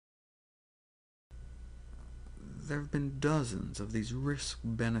there have been dozens of these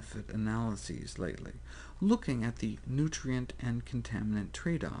risk-benefit analyses lately, looking at the nutrient and contaminant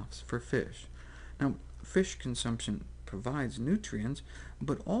trade-offs for fish. Now, fish consumption provides nutrients,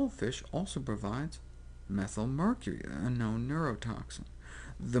 but all fish also provides methylmercury, a known neurotoxin.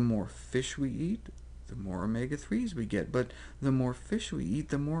 The more fish we eat, the more omega-3s we get, but the more fish we eat,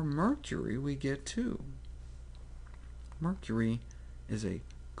 the more mercury we get too. Mercury is a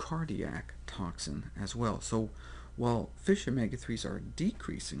cardiac toxin as well, so while fish omega-3s are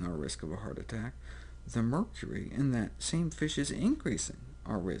decreasing our risk of a heart attack, the mercury in that same fish is increasing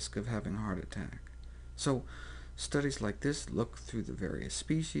our risk of having a heart attack. So studies like this look through the various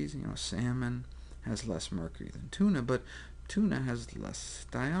species. Salmon has less mercury than tuna, but tuna has less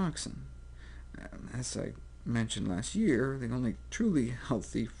dioxin. As I mentioned last year, the only truly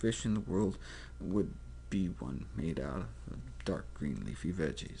healthy fish in the world would be one made out of dark green leafy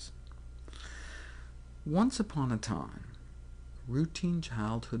veggies. Once upon a time, routine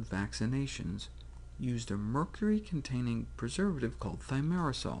childhood vaccinations used a mercury-containing preservative called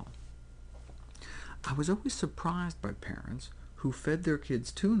thimerosal. I was always surprised by parents who fed their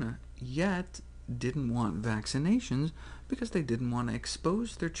kids tuna, yet didn't want vaccinations because they didn't want to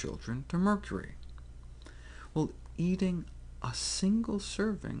expose their children to mercury. Well, eating a single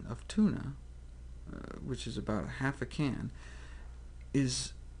serving of tuna, which is about half a can,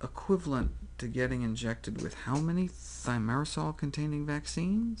 is equivalent to getting injected with how many thimerosal-containing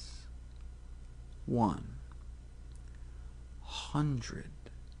vaccines? 100.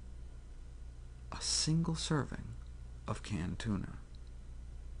 A single serving of canned tuna.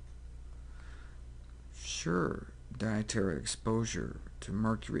 Sure, dietary exposure to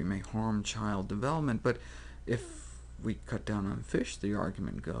mercury may harm child development, but if we cut down on fish, the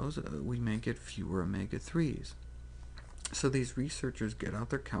argument goes, we may get fewer omega-3s. So these researchers get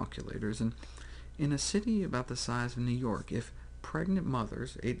out their calculators, and in a city about the size of New York, if pregnant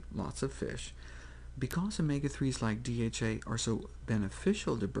mothers ate lots of fish, because omega-3s like DHA are so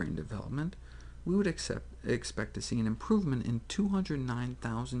beneficial to brain development, we would expect to see an improvement in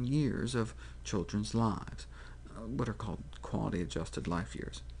 209,000 years of children's lives, what are called quality-adjusted life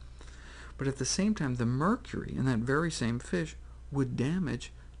years. But at the same time, the mercury in that very same fish would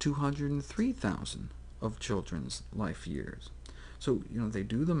damage 203,000 of children's life years. So they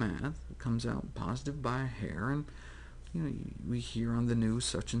do the math, it comes out positive by a hair, and we hear on the news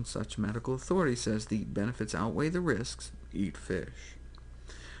such and such medical authority says the benefits outweigh the risks, eat fish.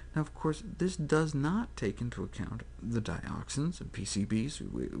 Now, of course, this does not take into account the dioxins and PCBs,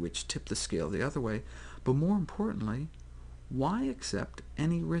 which tip the scale the other way, but more importantly, why accept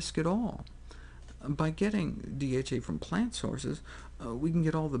any risk at all? By getting DHA from plant sources, we can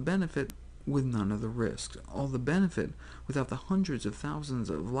get all the benefit with none of the risks, all the benefit without the hundreds of thousands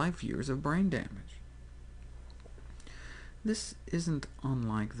of life years of brain damage. This isn't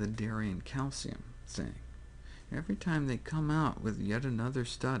unlike the dairy and calcium thing. Every time they come out with yet another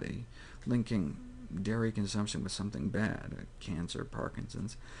study linking dairy consumption with something bad, cancer,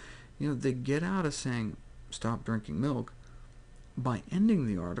 Parkinson's, they get out of saying, stop drinking milk, by ending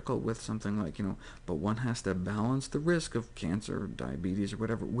the article with something like, but one has to balance the risk of cancer, diabetes, or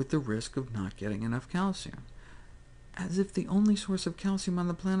whatever, with the risk of not getting enough calcium, as if the only source of calcium on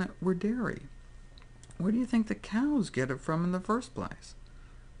the planet were dairy. Where do you think the cows get it from in the first place?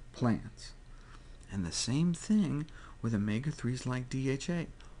 Plants. And the same thing with omega-3s like DHA.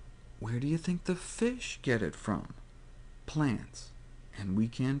 Where do you think the fish get it from? Plants. And we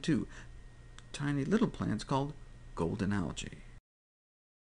can too. Tiny little plants called golden algae.